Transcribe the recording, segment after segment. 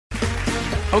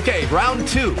Okay, round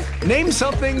two. Name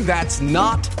something that's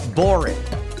not boring.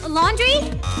 A laundry?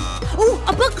 Ooh,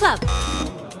 a book club.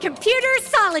 Computer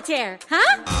solitaire,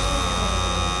 huh?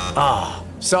 Ah,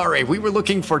 sorry, we were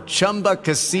looking for Chumba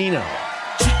Casino.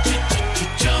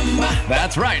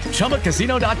 That's right,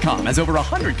 ChumbaCasino.com has over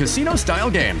 100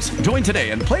 casino-style games. Join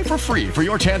today and play for free for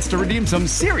your chance to redeem some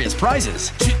serious prizes.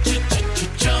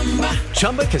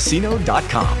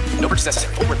 ChumbaCasino.com. No purchase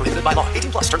necessary. Void where prohibited by law.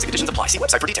 18 plus. Terms and conditions apply. See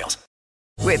website for details.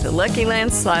 With the Lucky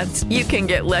Land Slots, you can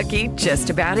get lucky just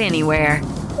about anywhere.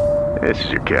 This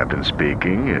is your captain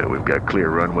speaking. We've got clear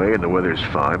runway and the weather's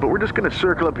fine, but we're just going to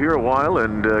circle up here a while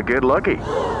and get lucky.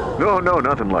 No,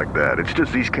 nothing like that. It's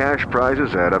just these cash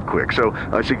prizes add up quick. So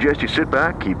I suggest you sit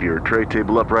back, keep your tray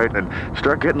table upright, and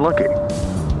start getting lucky.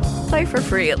 Play for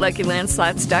free at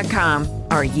LuckyLandSlots.com.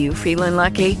 Are you feeling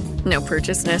lucky? No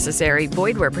purchase necessary.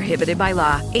 Void where prohibited by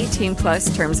law. 18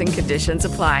 plus terms and conditions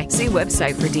apply. See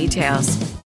website for details.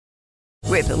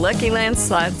 With the Lucky Land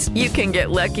Slots, you can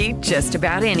get lucky just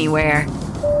about anywhere.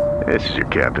 This is your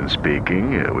captain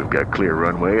speaking. We've got clear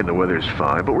runway and the weather's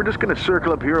fine, but we're just going to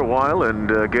circle up here a while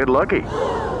and get lucky.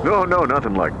 No,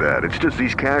 nothing like that. It's just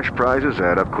these cash prizes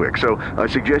add up quick. So I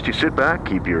suggest you sit back,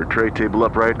 keep your tray table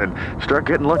upright, and start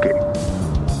getting lucky.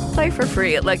 Play for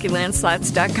free at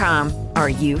LuckyLandSlots.com. Are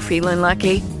you feeling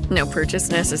lucky? No purchase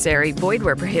necessary. Void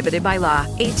where prohibited by law.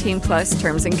 18 plus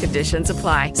terms and conditions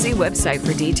apply. See website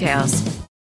for details.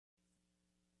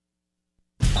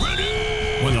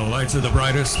 When the lights are the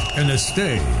brightest and the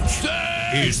stage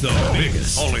is the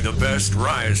biggest. Only the best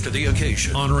rise to the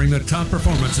occasion. Honoring the top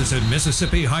performances in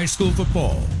Mississippi high school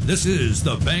football. This is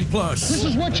the Bank Plus. This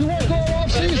is what you want going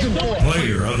off season for.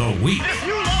 Player of the Week. If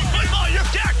you love football, you're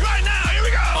jacked right now. Here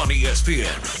we go. On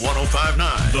ESPN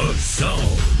 105.9. The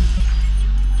Zone.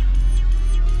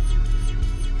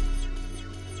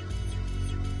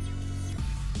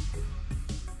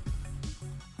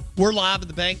 We're live at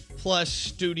the Bank Plus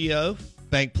studio.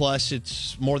 Bank Plus,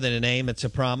 it's more than a name, it's a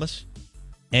promise.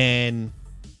 And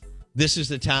this is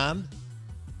the time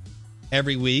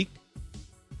every week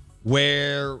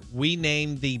where we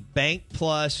name the Bank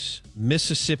Plus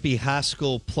Mississippi High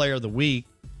School Player of the Week.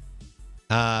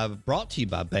 Brought to you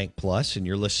by Bank Plus, and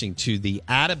you're listening to the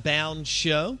Out of Bounds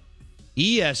Show,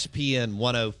 ESPN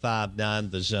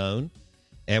 105.9 The Zone.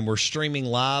 And we're streaming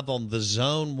live on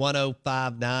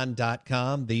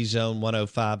thezone1059.com,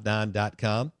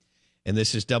 thezone1059.com. And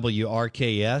this is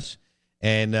WRKS.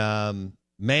 And, it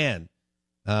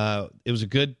was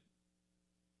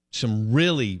some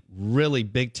really, really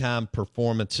big-time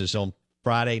performances on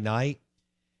Friday night.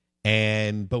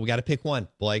 But we got to pick one,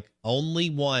 Blake. Only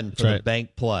one for the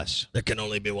Bank Plus. There can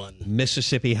only be one.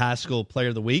 Mississippi High School Player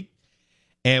of the Week.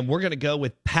 And we're going to go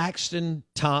with Paxton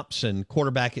Thompson,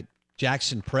 quarterback at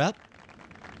Jackson Prep.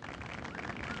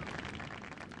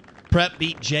 Prep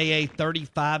beat JA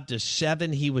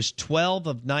 35-7. He was 12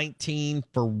 of 19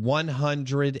 for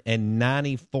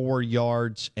 194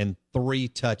 yards and 3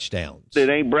 touchdowns. It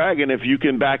ain't bragging if you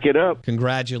can back it up.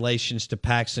 Congratulations to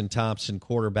Paxton Thompson,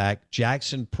 quarterback,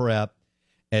 Jackson Prep,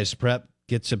 as Prep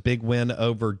gets a big win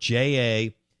over JA.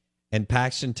 And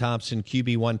Paxton Thompson,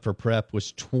 QB1 for Prep,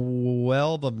 was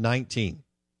 12 of 19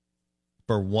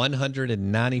 for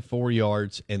 194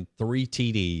 yards and 3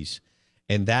 TDs.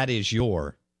 And that is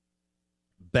your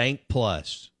Bank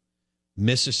Plus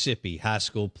Mississippi High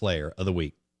School Player of the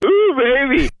Week. Ooh,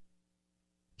 baby.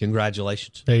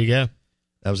 Congratulations. There you go.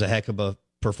 That was a heck of a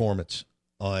performance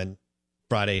on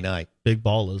Friday night. Big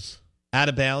ballers. Out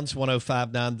of Bounds,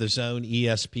 105.9 The Zone,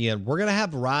 ESPN. We're going to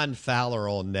have Ryan Fowler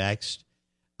on next.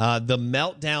 The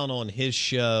meltdown on his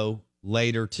show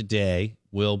later today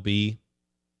will be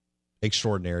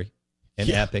extraordinary and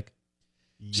epic.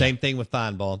 Yeah. Same thing with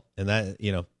Feinbaum, and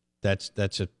that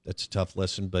that's a tough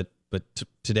listen, but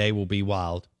today will be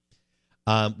wild.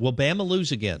 Will Bama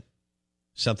lose again?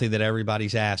 Something that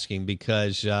everybody's asking,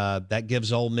 because that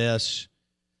gives Ole Miss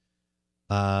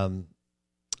a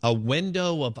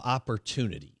window of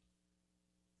opportunity.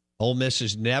 Ole Miss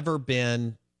has never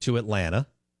been to Atlanta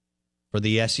for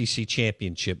the SEC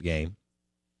championship game,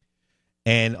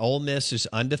 and Ole Miss is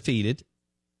undefeated.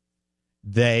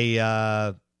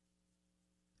 They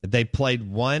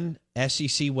played one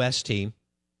SEC West team,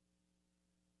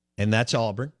 and that's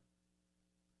Auburn.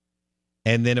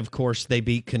 And then, of course, they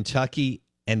beat Kentucky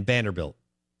and Vanderbilt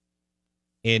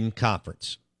in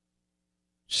conference.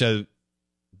 So,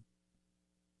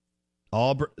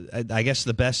 Auburn, I guess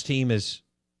the best team is,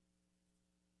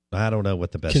 I don't know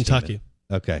what the best Kentucky. team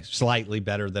is. Okay, slightly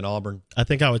better than Auburn. I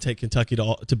think I would take Kentucky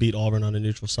to beat Auburn on a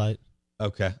neutral site.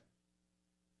 Okay.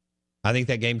 I think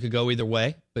that game could go either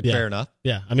way, but fair enough.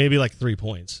 Yeah, I mean, it'd be like 3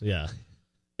 points. Yeah.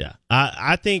 Yeah.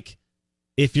 I think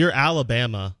if you're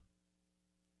Alabama,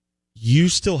 you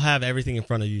still have everything in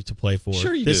front of you to play for.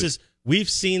 Sure you do. We've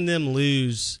seen them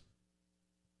lose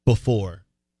before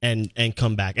and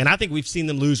come back. And I think we've seen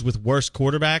them lose with worse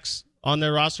quarterbacks on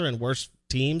their roster and worse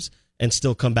teams and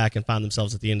still come back and find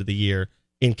themselves at the end of the year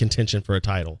in contention for a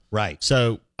title. Right.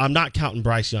 So I'm not counting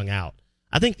Bryce Young out.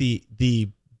 I think the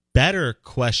better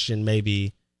question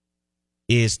maybe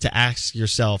is to ask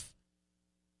yourself,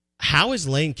 how is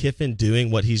Lane Kiffin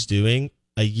doing what he's doing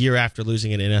a year after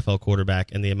losing an NFL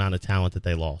quarterback and the amount of talent that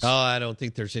they lost? Oh, I don't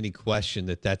think there's any question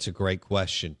that that's a great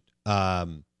question.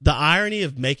 The irony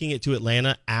of making it to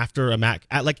Atlanta after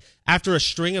after a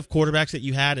string of quarterbacks that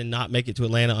you had and not make it to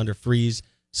Atlanta under Freeze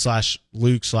 /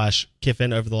 Luke /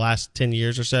 Kiffin over the last 10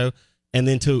 years or so, and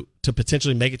then to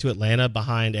potentially make it to Atlanta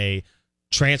behind a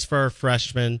transfer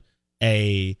freshman,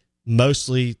 a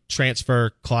mostly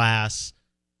transfer class.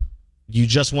 You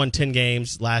just won 10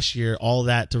 games last year, all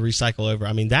that to recycle over.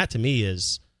 I mean, that to me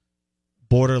is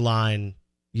borderline,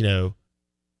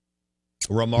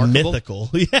 remarkable, mythical.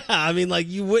 Yeah, I mean, like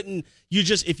if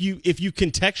you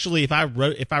contextually,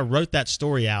 if I wrote that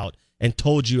story out and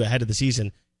told you ahead of the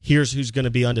season, here's who's going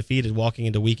to be undefeated walking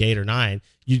into week 8 or 9,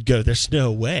 you'd go, there's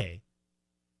no way.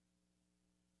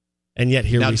 And yet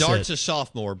here we sit. Now, Dart's a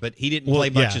sophomore, but he didn't play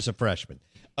much as a freshman.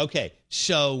 Okay,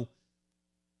 so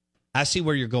I see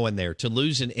where you're going there. To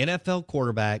lose an NFL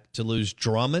quarterback, to lose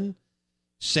Drummond,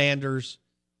 Sanders,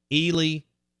 Ely,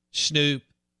 Snoop,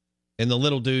 and the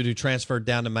little dude who transferred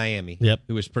down to Miami,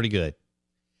 who was pretty good.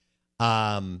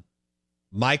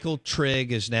 Michael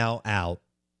Trigg is now out.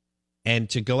 And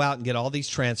to go out and get all these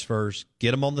transfers,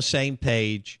 get them on the same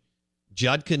page.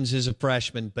 Judkins is a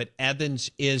freshman, but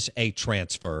Evans is a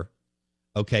transfer.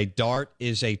 Okay, Dart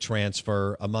is a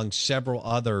transfer among several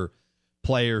other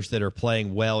players that are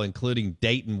playing well, including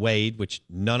Dayton Wade, which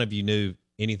none of you knew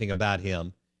anything about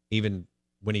him, even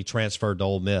when he transferred to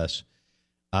Ole Miss,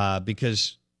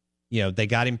 because they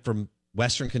got him from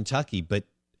Western Kentucky. But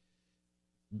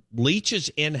Leach's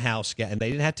in-house guy, and they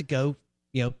didn't have to go,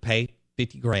 pay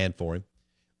 $50,000 for him.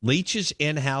 Leach's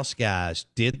in-house guys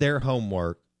did their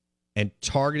homework and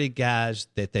targeted guys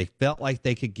that they felt like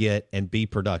they could get and be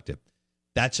productive.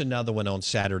 That's another one on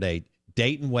Saturday.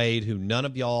 Dayton Wade, who none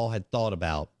of y'all had thought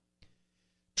about,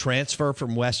 transfer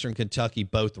from Western Kentucky,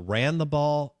 both ran the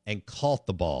ball and caught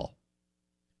the ball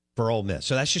for Ole Miss.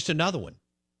 So that's just another one.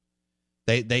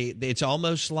 It's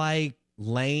almost like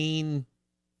Lane,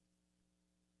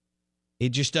 it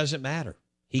just doesn't matter.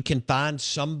 He can find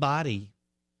somebody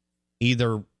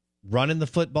either running the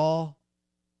football.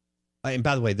 And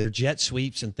by the way, their jet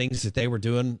sweeps and things that they were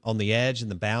doing on the edge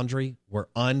and the boundary were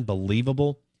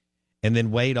unbelievable. And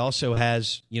then Wade also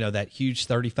has, that huge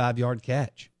 35-yard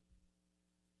catch.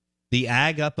 The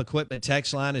Ag Up Equipment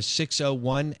text line is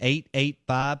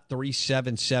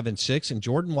 601-885-3776. And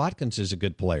Jordan Watkins is a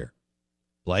good player.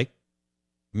 Blake?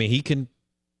 I mean, he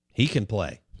can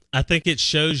play. I think it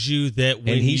shows you that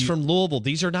when he's from Louisville,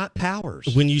 these are not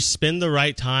powers. When you spend the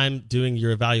right time doing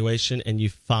your evaluation and you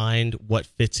find what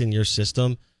fits in your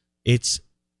system, it's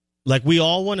like we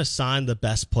all want to sign the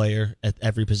best player at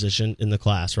every position in the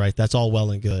class, right? That's all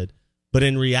well and good. But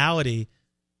in reality,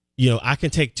 I can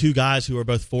take two guys who are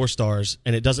both 4-stars,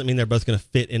 and it doesn't mean they're both going to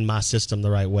fit in my system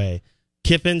the right way.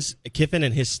 Kiffin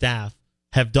and his staff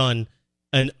have done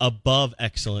an above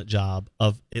excellent job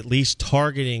of at least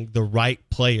targeting the right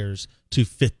players to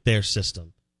fit their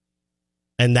system.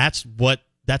 And that's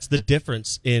the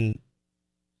difference in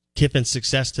Kiffin's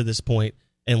success to this point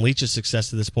and Leach's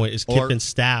success to this point is Kiffin's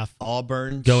staff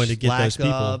Auburn going to get those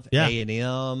people. Yeah.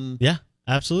 A&M. Yeah,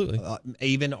 absolutely.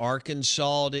 Even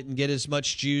Arkansas didn't get as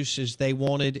much juice as they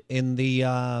wanted in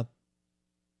the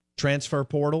transfer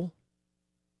portal.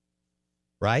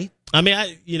 Right? I mean,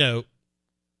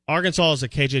 Arkansas is a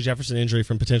KJ Jefferson injury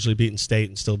from potentially beating State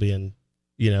and still being,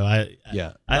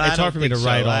 it's hard for me to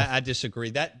write off. I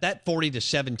disagree. That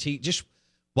 40-17, just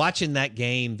watching that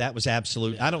game, that was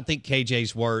absolute. I don't think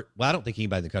KJ's worth. Well, I don't think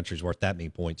anybody in the country is worth that many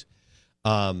points.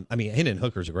 Hendon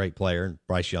Hooker's a great player, and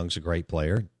Bryce Young's a great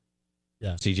player.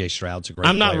 Yeah, C.J. Stroud's a great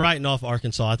player. I'm not writing off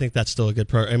Arkansas. I think that's still a good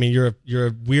pro. I mean, you're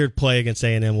a weird play against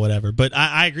A&M, whatever. But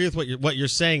I agree with what you're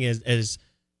saying is.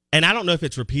 And I don't know if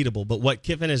it's repeatable, but what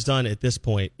Kiffin has done at this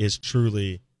point is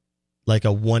truly like a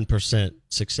 1%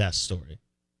 success story.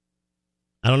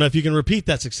 I don't know if you can repeat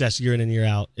that success year in and year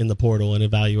out in the portal and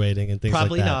evaluating and things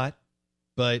Probably like that.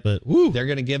 Not, but they're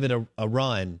going to give it a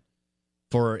run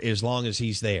for as long as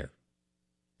he's there.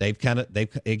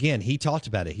 Again, he talked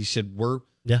about it. He said, we're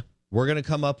going to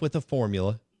come up with a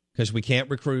formula because we can't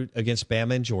recruit against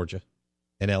Bama and Georgia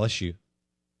and LSU.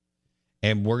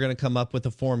 and we're going to come up with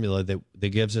a formula that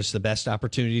gives us the best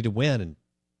opportunity to win. And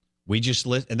we just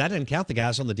and that doesn't count the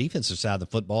guys on the defensive side of the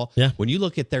football. Yeah. When you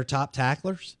look at their top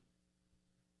tacklers,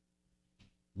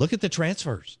 look at the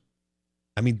transfers.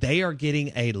 I mean, they are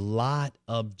getting a lot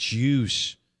of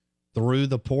juice through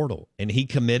the portal. And he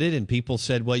committed, and people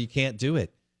said, well, you can't do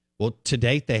it. Well, to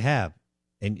date, they have.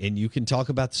 And you can talk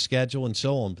about the schedule and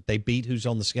so on, but they beat who's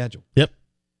on the schedule. Yep.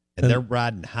 And they're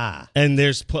riding high. And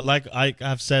there's like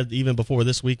I've said even before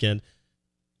this weekend,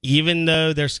 even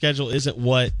though their schedule isn't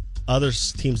what other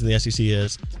teams in the SEC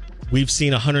is, we've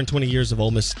seen 120 years of Ole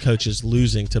Miss coaches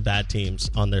losing to bad teams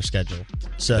on their schedule.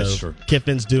 So That's true.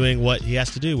 Kiffin's doing what he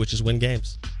has to do, which is win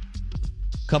games.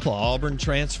 A couple of Auburn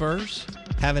transfers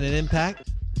having an impact,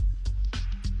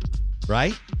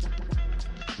 right?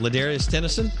 Ladarius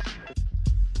Tennyson.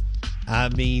 I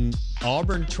mean,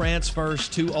 Auburn transfers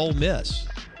to Ole Miss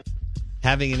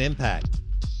having an impact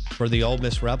for the Ole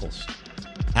Miss Rebels.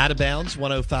 Out of bounds,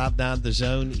 105.9 The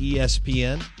Zone,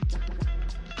 ESPN.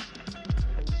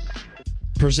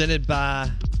 Presented by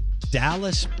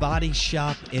Dallas Body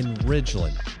Shop in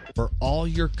Ridgeland for all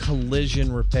your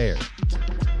collision repair.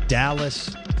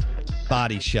 Dallas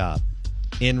Body Shop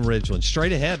in Ridgeland.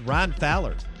 Straight ahead, Ryan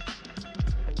Fowler,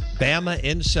 Bama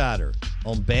Insider,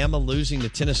 on Bama losing to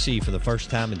Tennessee for the first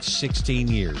time in 16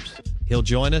 years. He'll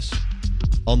join us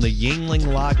on the Yingling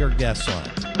Lager guest line.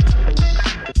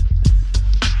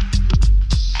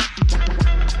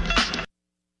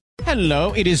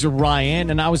 Hello, it is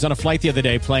Ryan, and I was on a flight the other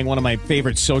day playing one of my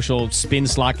favorite social spin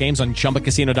slot games on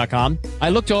ChumbaCasino.com. I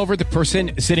looked over at the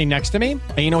person sitting next to me,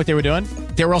 and you know what they were doing?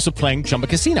 They were also playing Chumba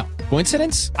Casino.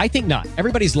 Coincidence? I think not.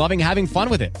 Everybody's loving having fun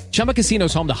with it. Chumba Casino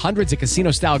is home to hundreds of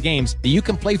casino-style games that you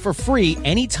can play for free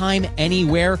anytime,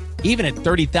 anywhere, even at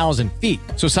 30,000 feet.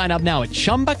 So sign up now at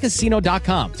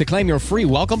ChumbaCasino.com to claim your free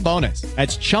welcome bonus.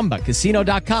 That's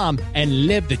ChumbaCasino.com and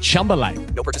live the Chumba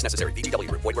life. No purchase necessary. VGW.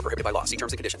 Void where prohibited by law. See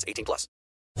terms and conditions. 18+.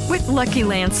 With Lucky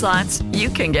Land Slots, you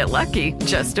can get lucky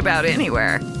just about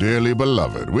anywhere. Dearly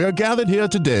beloved, we are gathered here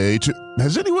today to...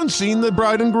 Has anyone seen the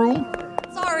bride and groom?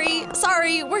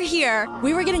 Sorry, we're here.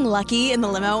 We were getting lucky in the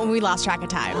limo and we lost track of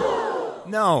time.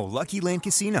 No, Lucky Land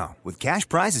Casino, with cash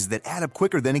prizes that add up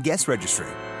quicker than a guest registry.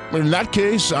 In that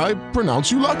case, I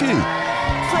pronounce you lucky.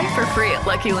 Play for free at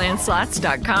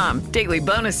LuckyLandSlots.com. Daily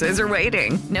bonuses are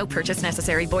waiting. No purchase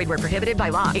necessary. Void where prohibited by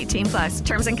law. 18+.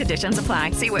 Terms and conditions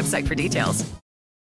apply. See website for details.